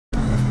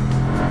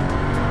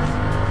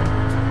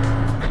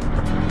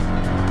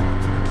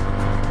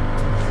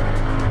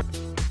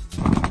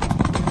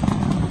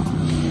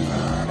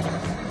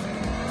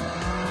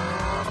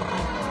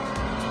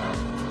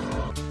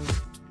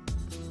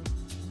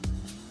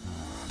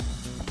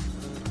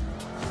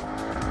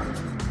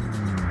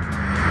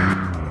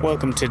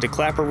Welcome to the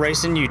Clapper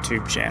Racing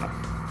YouTube channel.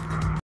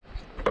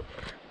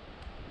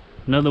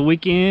 Another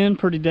weekend,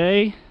 pretty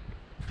day.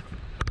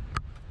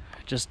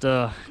 Just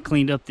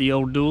cleaned up the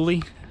old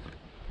dually.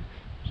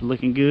 It's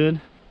looking good.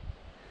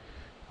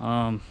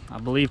 I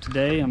believe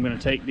today I'm going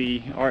to take the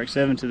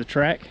rx7 to the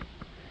track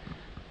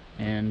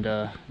and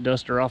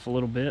dust her off a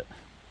little bit.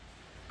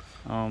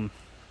 Got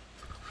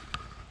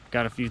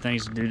a few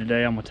things to do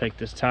today. I'm going to take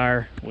this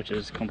tire, which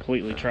is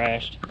completely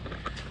trashed,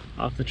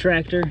 off the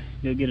tractor,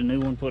 go get a new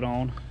one put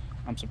on.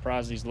 I'm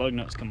surprised these lug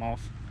nuts come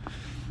off.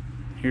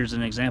 Here's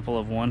an example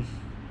of one.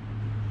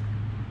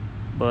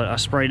 But I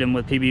sprayed them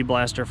with PB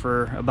Blaster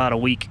for about a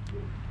week,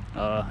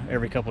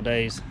 every couple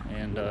days,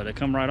 and they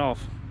come right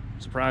off,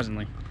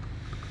 surprisingly.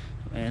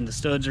 And the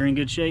studs are in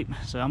good shape.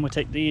 So I'm gonna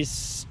take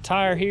these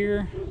tire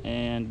here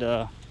and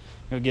go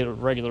get a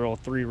regular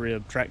old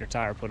 3-rib tractor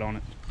tire put on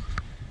it.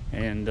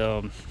 And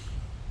I'm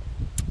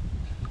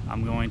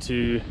going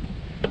to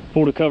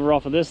pull the cover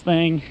off of this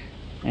thing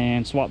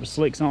and swap the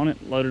slicks on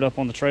it, load it up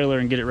on the trailer,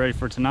 and get it ready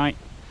for tonight.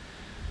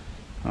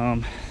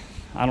 I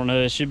don't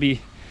know, it should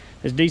be,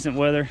 it's decent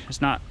weather.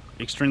 It's not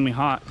extremely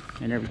hot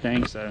and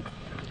everything, so it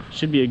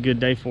should be a good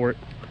day for it.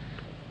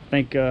 I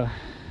think I'll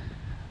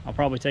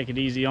probably take it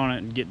easy on it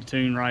and get the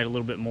tune right a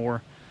little bit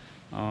more.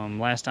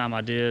 Last time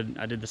I did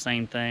the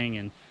same thing,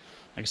 and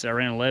like I said, I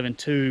ran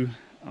 11.2,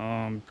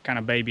 kind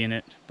of babying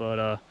it,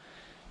 but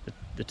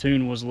the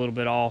tune was a little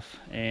bit off,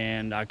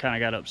 and I kind of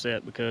got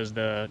upset because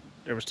there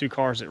was 2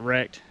 cars that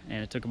wrecked,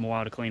 and it took them a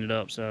while to clean it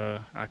up, so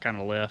I kind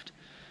of left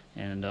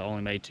and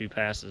only made 2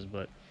 passes.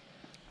 But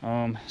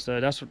so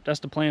that's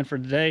the plan for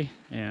today,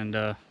 and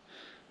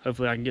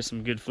hopefully I can get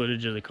some good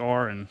footage of the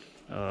car and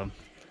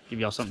give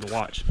y'all something to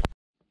watch.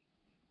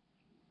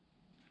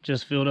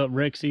 Just filled up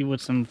Rexy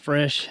with some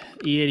fresh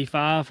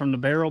E85 from the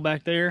barrel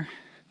back there,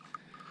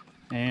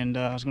 and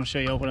I was going to show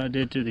you what I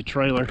did to the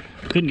trailer.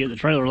 I couldn't get the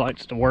trailer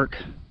lights to work,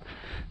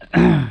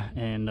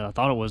 and I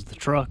thought it was the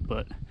truck,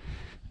 but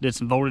did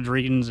some voltage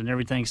readings and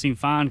everything seemed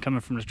fine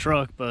coming from the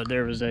truck, but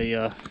there was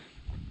a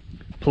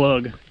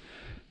plug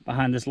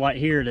behind this light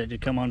here that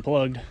had come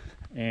unplugged,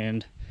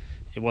 and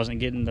it wasn't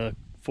getting the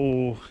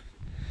full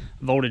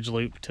voltage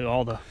loop to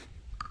all the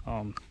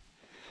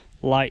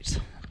lights.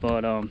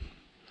 But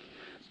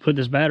put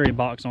this battery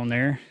box on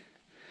there.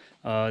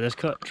 This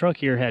truck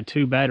here had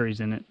 2 batteries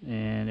in it,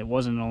 and it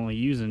wasn't only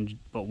using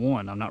but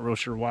 1. I'm not real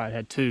sure why it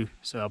had 2.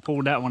 So I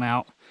pulled that one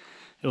out.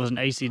 It was an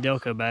AC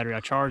Delco battery. I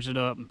charged it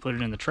up and put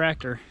it in the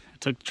tractor. I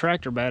took the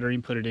tractor battery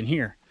and put it in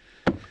here.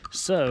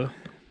 So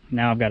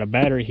now I've got a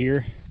battery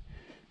here.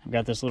 I've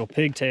got this little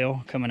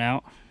pigtail coming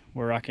out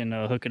where I can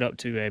hook it up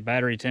to a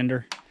battery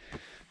tender,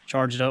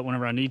 charge it up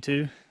whenever I need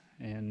to,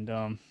 and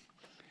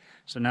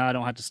so now I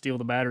don't have to steal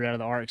the battery out of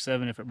the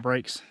rx7 if it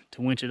breaks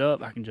to winch it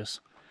up. I can just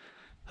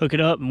hook it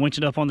up and winch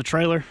it up on the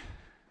trailer,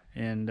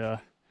 and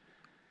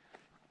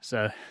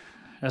so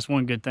that's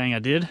one good thing I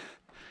did.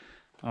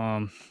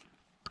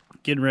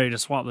 Getting ready to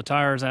swap the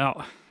tires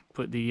out,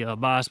 put the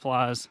bias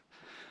plies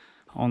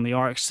on the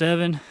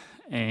rx7,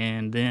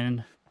 and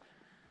then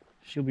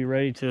she'll be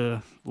ready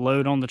to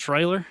load on the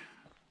trailer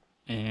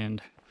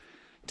and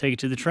take it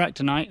to the track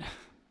tonight.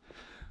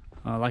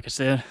 Like I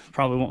said,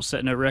 probably won't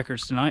set no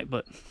records tonight,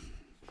 but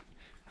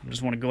I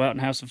just want to go out and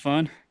have some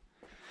fun.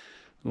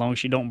 As long as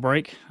she don't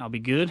break, I'll be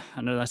good.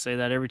 I know I say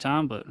that every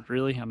time, but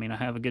really, I mean, I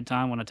have a good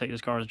time when I take this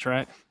car to the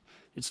track.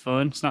 It's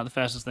fun. It's not the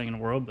fastest thing in the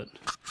world, but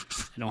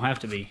it don't have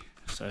to be.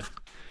 So I'm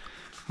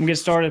gonna get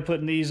started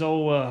putting these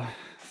old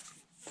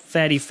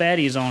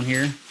fatties on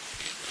here,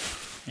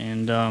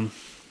 and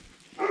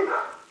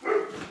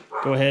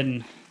go ahead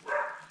and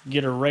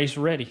get her race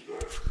ready.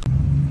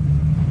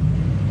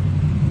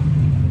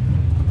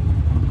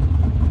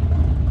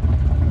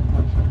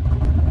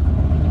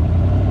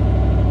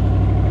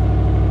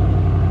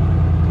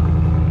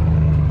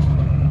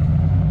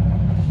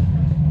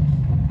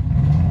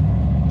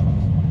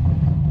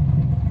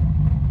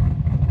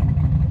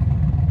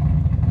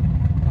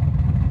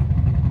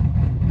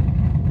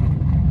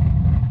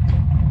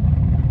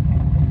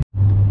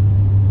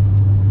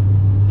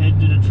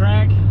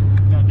 Track,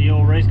 got the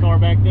old race car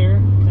back there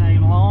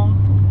tagging along,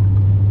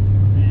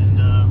 and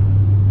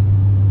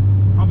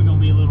probably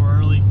gonna be a little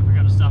early. I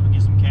gotta stop and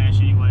get some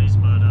cash anyways,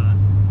 but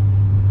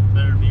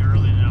better to be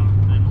early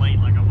than late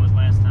like I was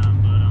last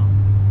time.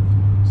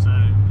 But so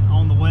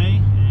on the way,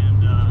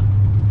 and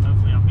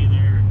hopefully I'll be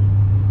there in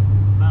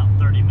about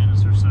 30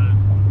 minutes or so.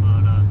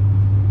 But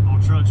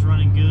old truck's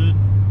running good,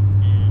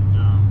 and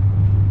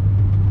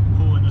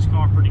pulling this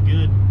car pretty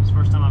good. It's the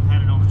first time I've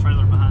had it on the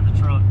trailer behind the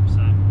truck,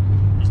 so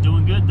it's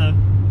doing good though.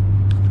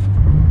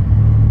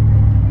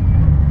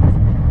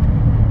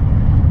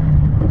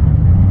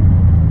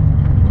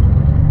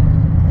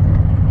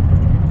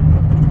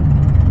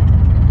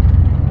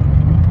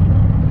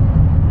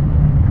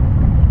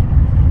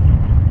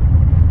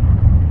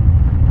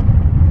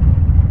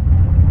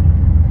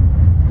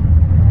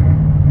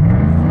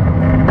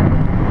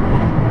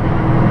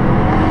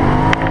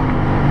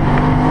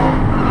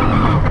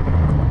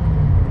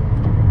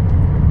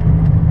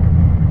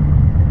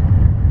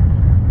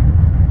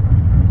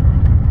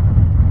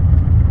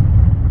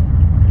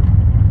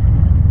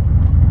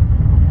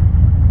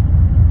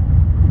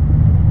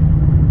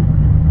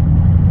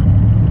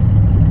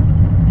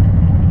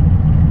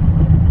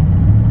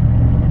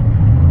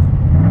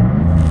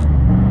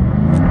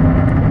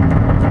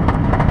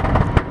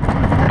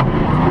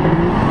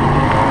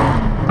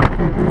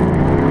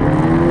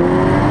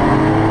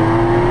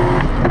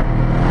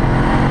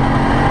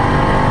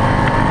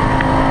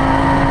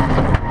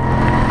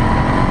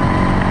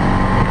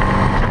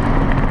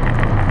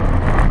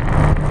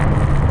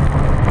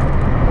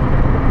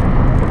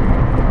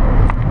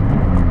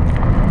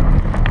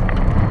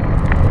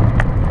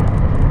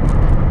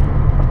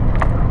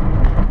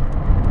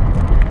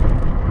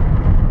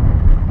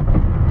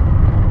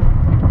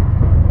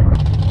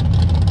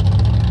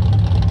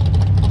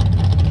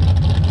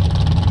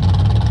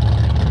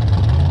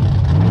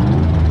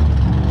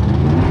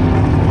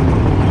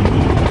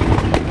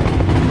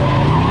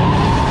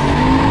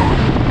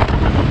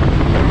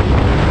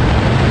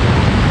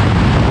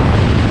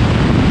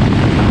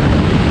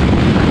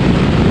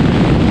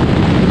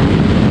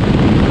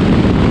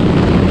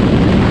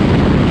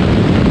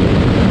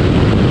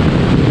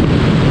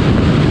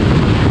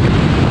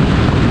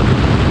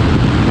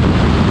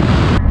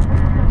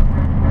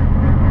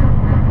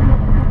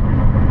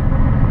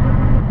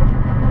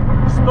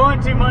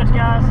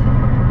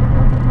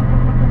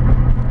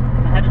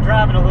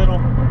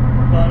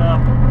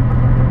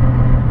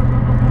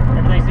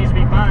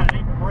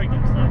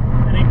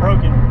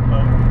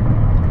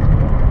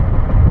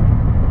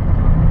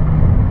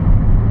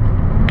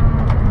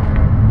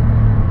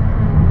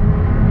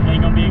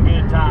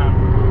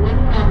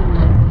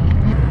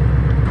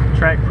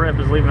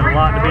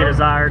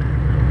 desired.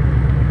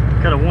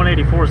 Cut a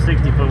 184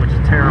 60 foot, which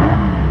is terrible.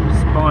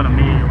 Spun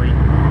immediately.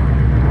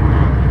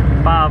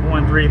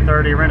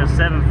 5.1330, ran a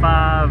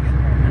 7.5,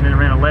 and then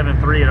ran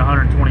 11.3 at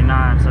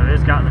 129. So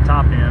it's got the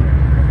top end.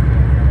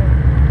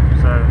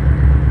 So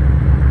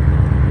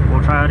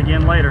we'll try it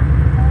again later.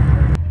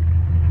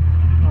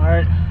 All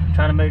right,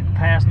 trying to make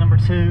pass number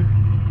 2.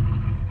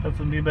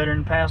 Hopefully be better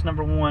than pass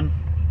number 1.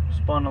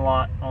 Spun a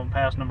lot on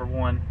pass number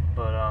 1,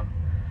 but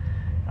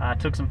I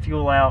took some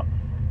fuel out.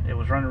 It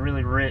was running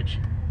really rich,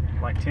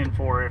 like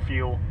 10.4 air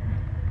fuel.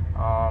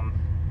 I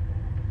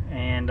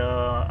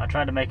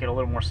tried to make it a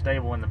little more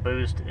stable in the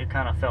boost. It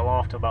kind of fell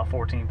off to about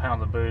 14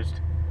 pounds of boost.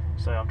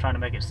 So I'm trying to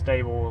make it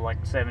stable,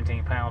 like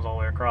 17 pounds all the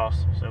way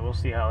across. So we'll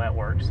see how that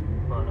works.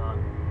 But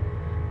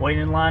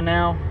waiting in line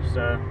now,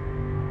 so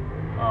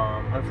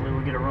hopefully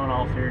we'll get a run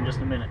off here in just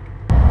a minute.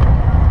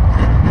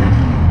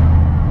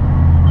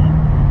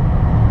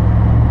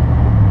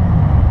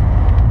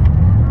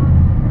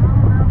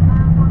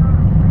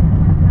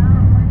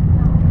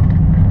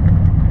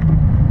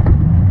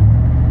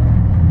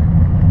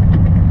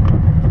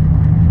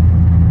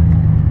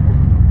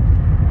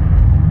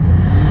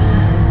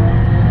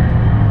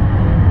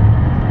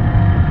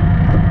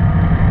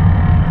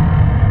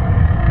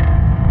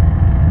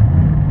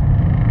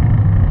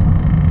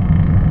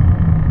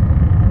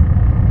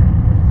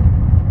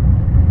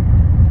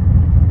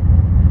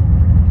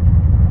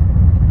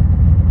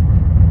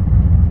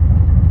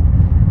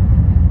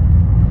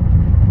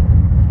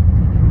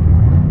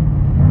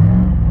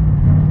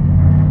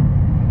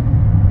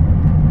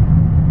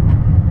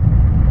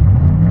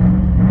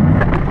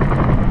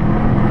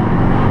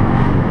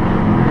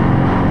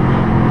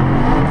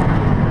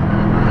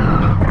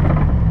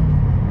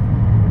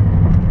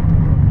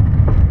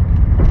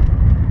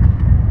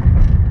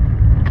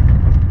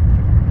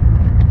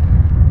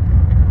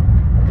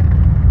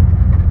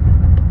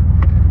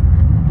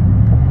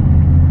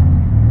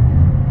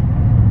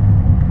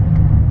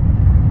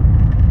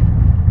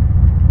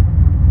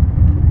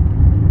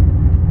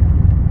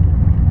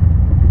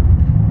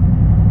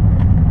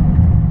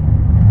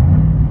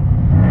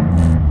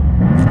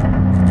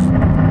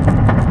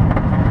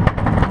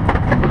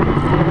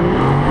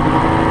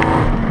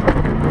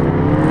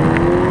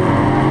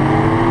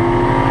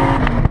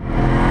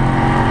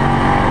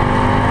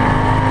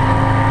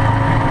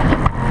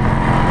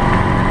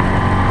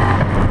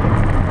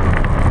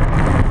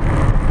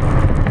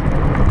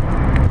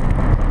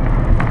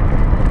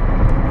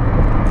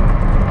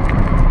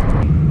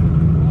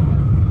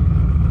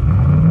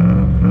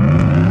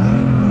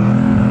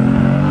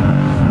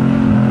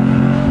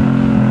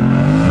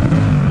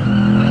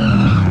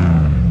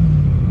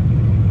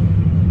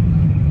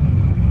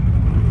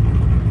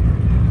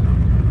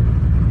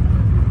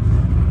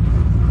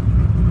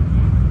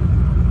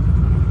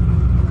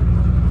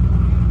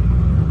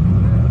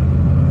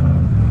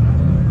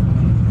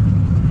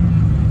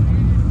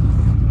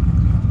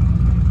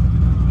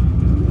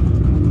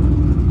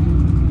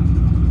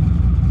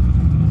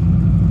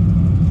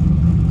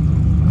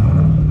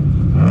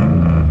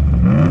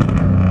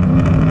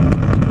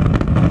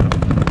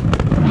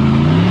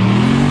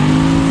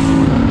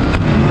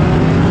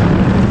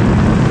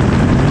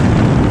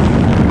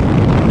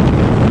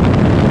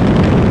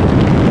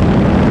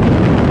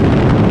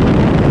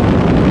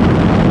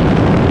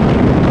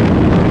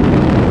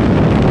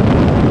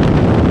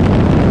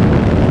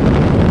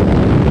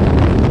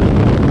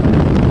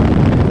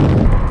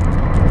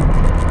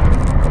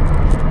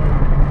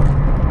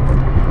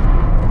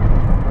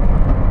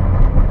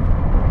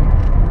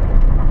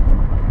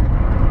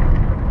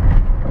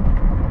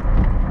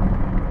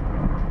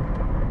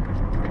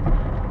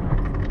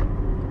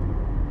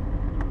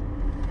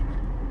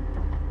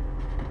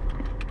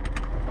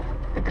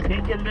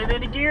 Can't get it in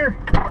any gear.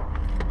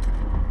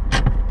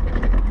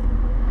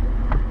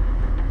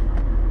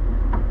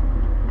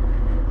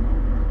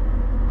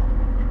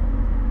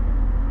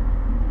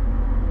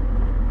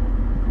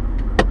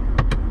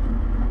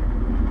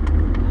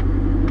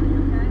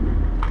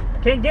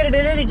 Can't get it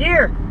in any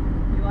gear.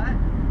 You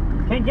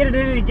what? Can't get it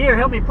in any gear.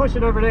 Help me push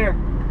it over there. Here,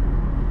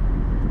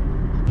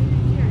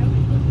 help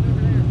me push it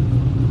over there.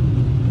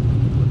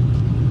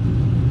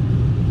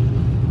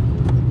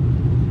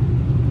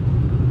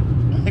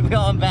 I think we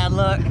all in bad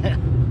luck. At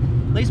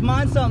least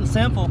mine's something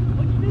simple.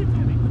 What'd you do to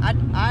me?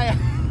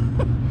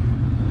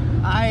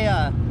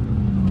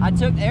 I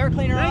took the air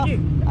cleaner off. Thank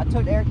you. I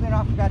took the air cleaner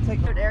off. Forgot to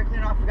take the air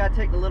cleaner off. Forgot to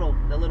take the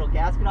little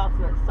gasket off.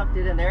 So it sucked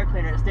it in the air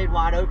cleaner. And it stayed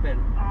wide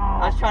open. Oh.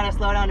 I was trying to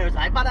slow down. It was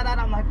like,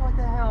 ba-da-da-da. I'm like, what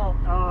the hell?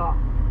 Oh.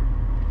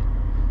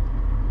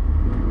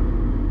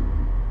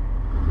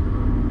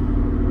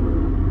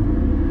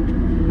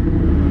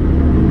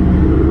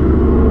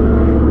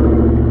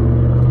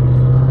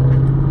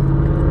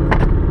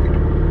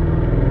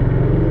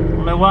 I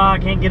don't know why I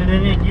can't get it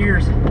in any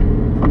gears.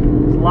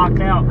 It's locked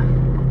out.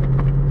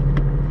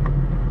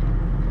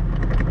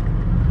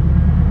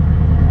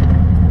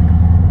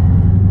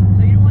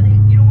 So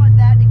you don't want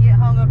that to get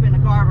hung up in the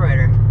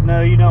carburetor.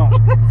 No, you don't.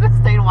 It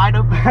stayed wide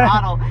open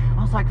throttle.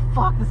 I was like,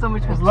 fuck, this so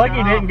much. It's lucky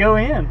it didn't go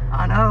in.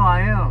 I know,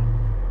 I am.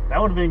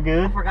 That would have been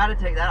good. I forgot to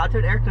take that. I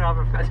took the air cleaner off.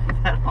 I forgot to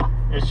take that off.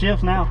 It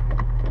shifts now.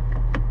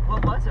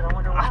 What was it? I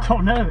wonder why. I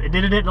don't know. It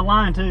did it at the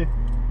line too.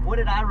 What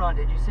did I run?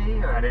 Did you see?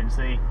 Or? I didn't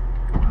see.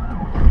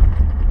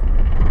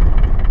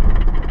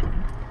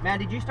 Man,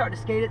 did you start to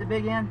skate at the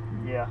big end?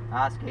 Yeah.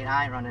 I skate.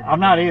 I ain't running. I'm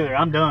not either.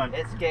 I'm done.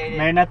 It's skated.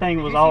 Man, that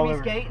thing was all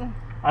over. Skating?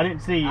 I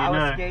didn't see you. I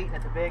was no. skating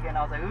at the big end.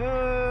 I was like,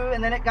 ooh,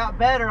 and then it got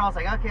better. I was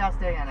like, okay, I'll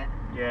stay in it.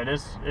 Yeah,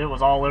 it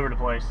was all over the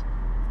place.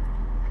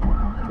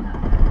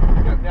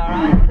 You'll be all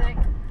right, you think?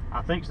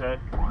 I think so.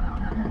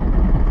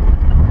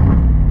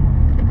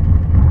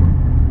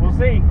 We'll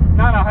see.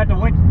 No, I'll have to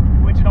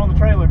winch it on the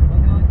trailer.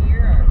 We'll go in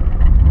here. Or?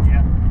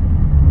 Yeah.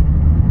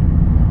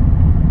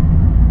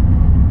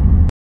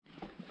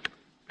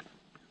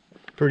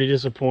 Pretty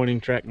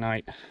disappointing track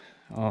night.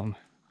 I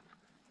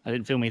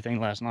didn't film anything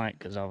last night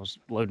because I was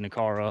loading the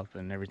car up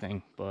and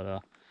everything,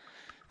 but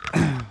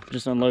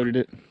just unloaded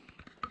it.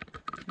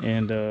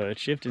 And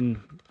it's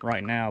shifting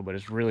right now, but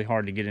it's really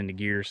hard to get into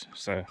gears.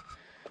 So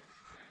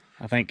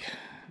I think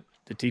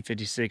the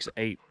T56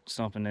 ate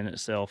something in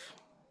itself,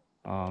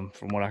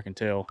 from what I can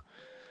tell.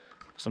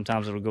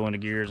 Sometimes it'll go into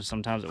gears and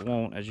sometimes it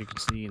won't, as you can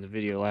see in the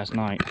video last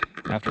night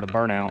after the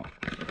burnout.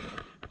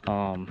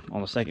 On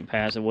the second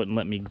pass, it wouldn't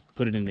let me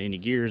put it into any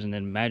gears, and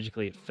then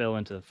magically it fell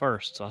into the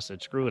first. So I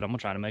said, screw it, I'm gonna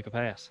try to make a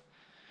pass.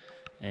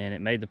 And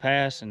it made the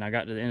pass, and I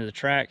got to the end of the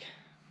track,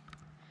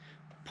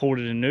 pulled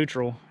it in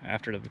neutral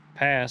after the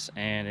pass,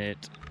 and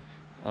it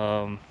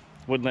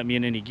wouldn't let me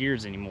in any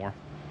gears anymore.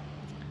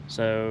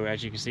 So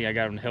as you can see, I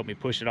got them to help me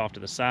push it off to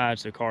the side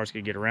so cars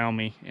could get around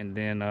me, and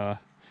then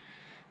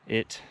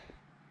it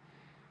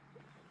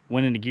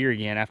went into gear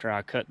again after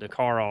I cut the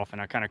car off,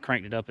 and I kind of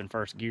cranked it up in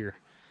first gear.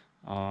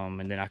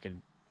 And then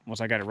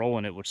once I got it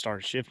rolling, it would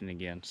start shifting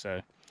again.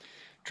 So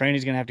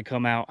training's gonna have to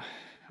come out.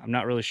 I'm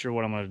not really sure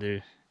what I'm gonna do.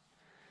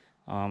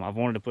 I've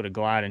wanted to put a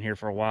glide in here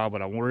for a while,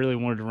 but I really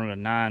wanted to run a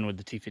 9 with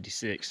the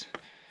T56.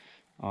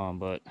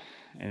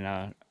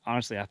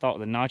 Honestly, I thought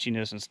the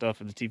notchiness and stuff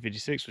of the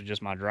T56 was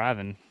just my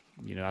driving.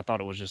 You know, I thought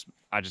it was just,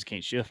 I just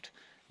can't shift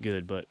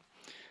good, but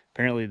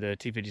apparently the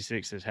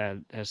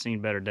T56 has seen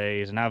better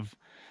days, and I've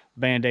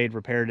Band-Aid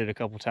repaired it a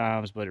couple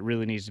times, but it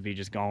really needs to be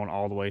just gone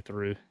all the way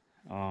through.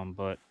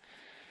 But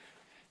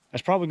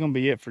that's probably going to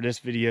be it for this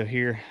video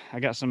here. I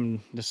got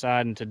some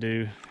deciding to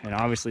do, and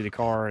obviously the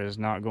car is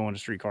not going to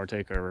Street Car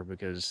Takeover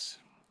because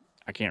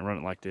I can't run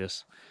it like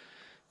this.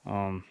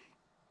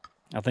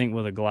 I think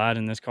with a glide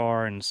in this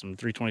car and some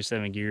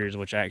 327 gears,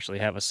 which I actually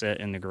have a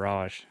set in the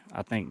garage,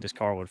 I think this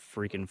car would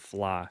freaking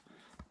fly.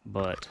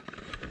 But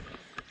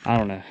I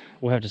don't know.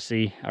 We'll have to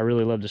see. I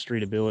really love the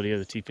street ability of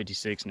the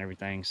T56 and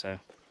everything, so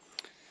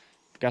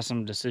got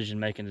some decision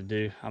making to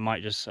do. I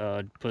might just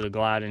put a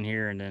glide in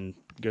here and then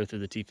go through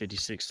the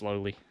T56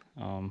 slowly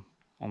on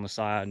the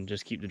side and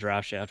just keep the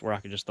drive shaft where I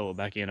could just throw it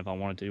back in if I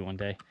wanted to one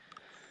day.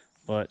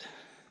 But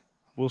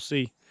we'll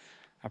see.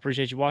 I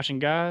appreciate you watching,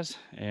 guys,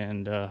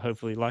 and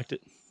hopefully you liked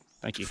it.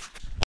 Thank you.